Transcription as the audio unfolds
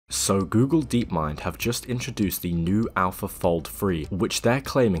So Google Deepmind have just introduced the new AlphaFold 3, which they're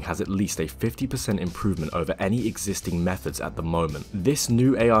claiming has at least a 50% improvement over any existing methods at the moment. This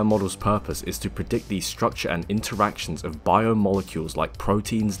new AI model's purpose is to predict the structure and interactions of biomolecules like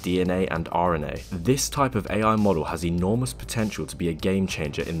proteins, DNA, and RNA. This type of AI model has enormous potential to be a game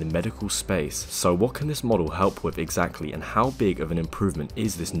changer in the medical space. So what can this model help with exactly, and how big of an improvement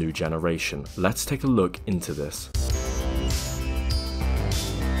is this new generation? Let's take a look into this.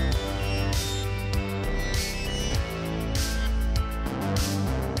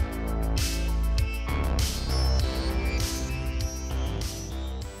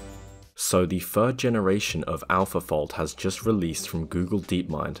 So the third generation of AlphaFold has just released from Google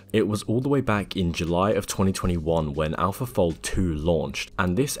Deepmind. It was all the way back in July of 2021 when AlphaFold 2 launched,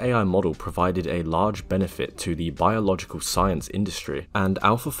 and this AI model provided a large benefit to the biological science industry. And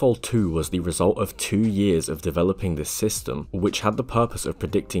AlphaFold 2 was the result of 2 years of developing this system, which had the purpose of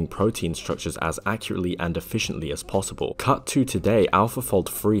predicting protein structures as accurately and efficiently as possible. Cut to today, AlphaFold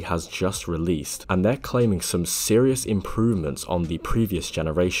 3 has just released, and they're claiming some serious improvements on the previous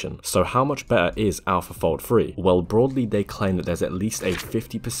generation. So how much better is AlphaFold 3? Well, broadly they claim that there's at least a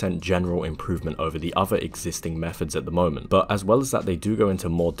 50% general improvement over the other existing methods at the moment, but as well as that they do go into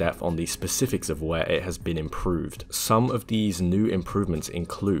more depth on the specifics of where it has been improved. Some of these new improvements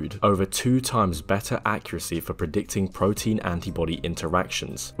include over 2 times better accuracy for predicting protein-antibody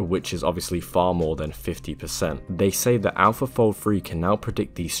interactions, which is obviously far more than 50%. They say that AlphaFold 3 can now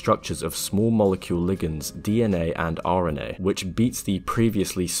predict the structures of small molecule ligands, DNA and RNA, which beats the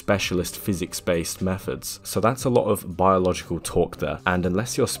previously specialist physics-based methods. So that's a lot of biological talk there, and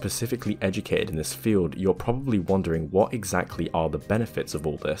unless you're specifically educated in this field, you're probably wondering what exactly are the benefits of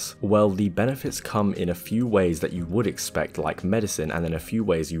all this. Well, the benefits come in a few ways that you would expect, like medicine, and in a few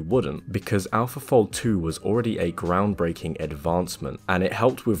ways you wouldn't, because AlphaFold 2 was already a groundbreaking advancement, and it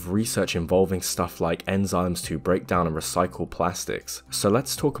helped with research involving stuff like enzymes to break down and recycle plastics. So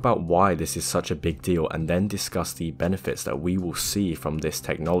let's talk about why this is such a big deal and then discuss the benefits that we will see from this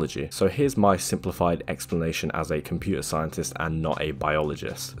technology. So here's my simplified explanation as a computer scientist and not a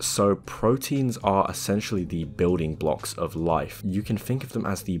biologist. So proteins are essentially the building blocks of life. You can think of them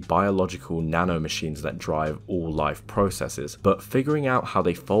as the biological nanomachines that drive all life processes, but figuring out how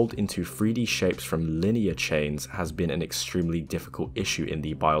they fold into 3D shapes from linear chains has been an extremely difficult issue in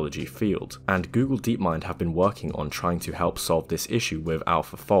the biology field, and Google Deepmind have been working on trying to help solve this issue with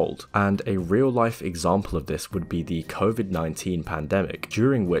AlphaFold. And a real life example of this would be the COVID-19 pandemic,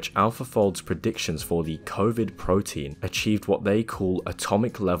 during which AlphaFold's predictions for the COVID protein achieved what they call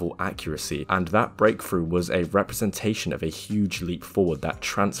atomic level accuracy, and that breakthrough was a representation of a huge leap forward that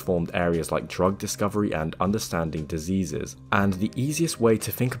transformed areas like drug discovery and understanding diseases. And the easiest way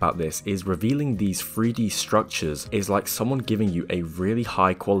to think about this is revealing these 3D structures is like someone giving you a really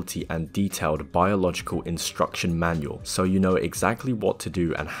high quality and detailed biological instruction manual, so you know exactly what to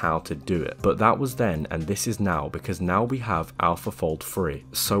do and how to do it. But that was then, and this is now, because now we have AlphaFold 3.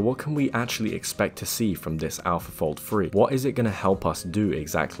 So what can we actually expect to see from this AlphaFold 3? What is it going to help us do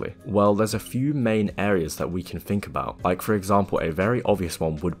exactly? Well, there's a few main areas that we can think about. Like for example, a very obvious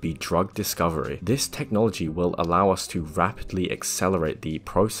one would be drug discovery. This technology will allow us to rapidly accelerate the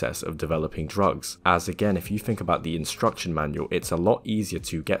process of developing drugs. As again, if you think about the instruction manual, it's a lot easier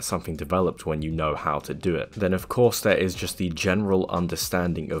to get something developed when you know how to do it. Then of course there is just the general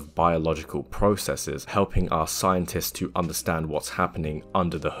understanding of biological processes, helping our scientists to understand what's happening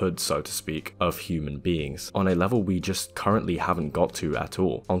under the hood, so to speak, of human beings on a level we just currently haven't got to at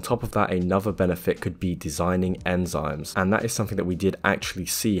all. On top of that, another benefit could be designing enzymes, and that is something that we did actually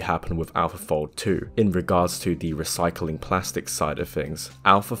see happen with AlphaFold 2 in regards to the recycling plastics side of things.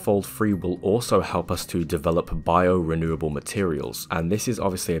 AlphaFold 3 will also help us to develop bio-renewable materials, and this is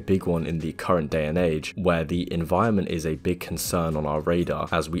obviously a big one in the current day and age where the environment is a big concern on our radar,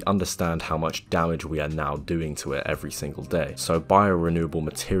 as we understand how much damage we are now doing to it every single day. So bio-renewable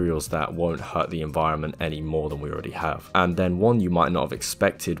materials that won't hurt the environment any more than we already have. And then one you might not have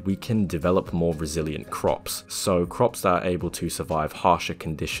expected, we can develop more resilient crops. So crops that are able to survive harsher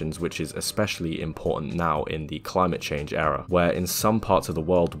conditions, which is especially important now in the climate change era, where in some parts of the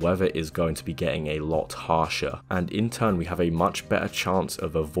world weather is going to be getting a lot harsher, and in turn we have a much better chance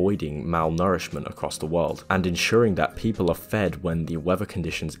of avoiding malnourishment across the world and ensuring that people are fed when the weather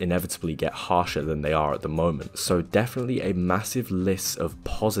conditions inevitably get harsher than they are at the moment. So definitely a massive list of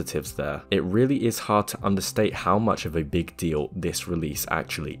positives there. It really is hard to understate how much of a big deal this release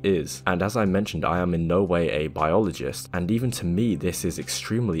actually is. And as I mentioned, I am in no way a biologist, and even to me this is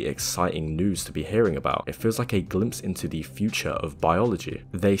extremely exciting news to be hearing about. It feels like a glimpse into the future of biology.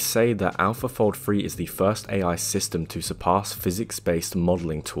 They say that AlphaFold 3 is the first AI system to surpass physics-based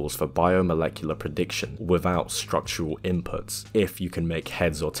modeling tools for biomolecular prediction without structural inputs, if you can make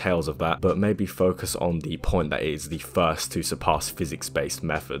heads or tails of that, but maybe focus on the point that it is the first to surpass physics-based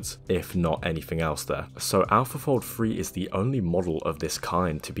methods, if not anything else there. So AlphaFold 3 is the only model of this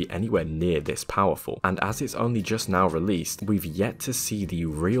kind to be anywhere near this powerful, and as it's only just now released, we've yet to see the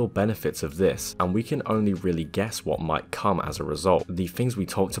real benefits of this, and we can only really guess what might come as a result. The things we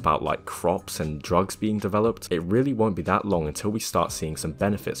talked about, like crops and drugs being developed, it really won't be that long until we start seeing some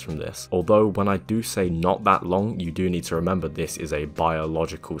benefits from this. Although when I do say not that long, you do need to remember this is a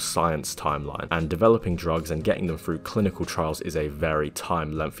biological science timeline, and developing drugs and getting them through clinical trials is a very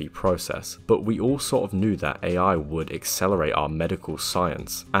time-lengthy process. But we all sort of knew that AI would accelerate our medical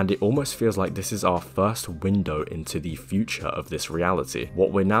science, and it almost feels like this is our first window into the future of this reality.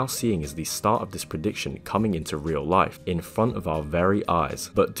 What we're now seeing is the start of this prediction coming into real life, in front of our very eyes.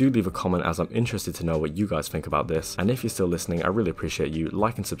 But do leave a comment, as I'm interested to know what you guys think about this, and if you're still listening, I really appreciate you.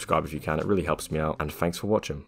 Like and subscribe if you can, it really helps me out, and thanks for watching.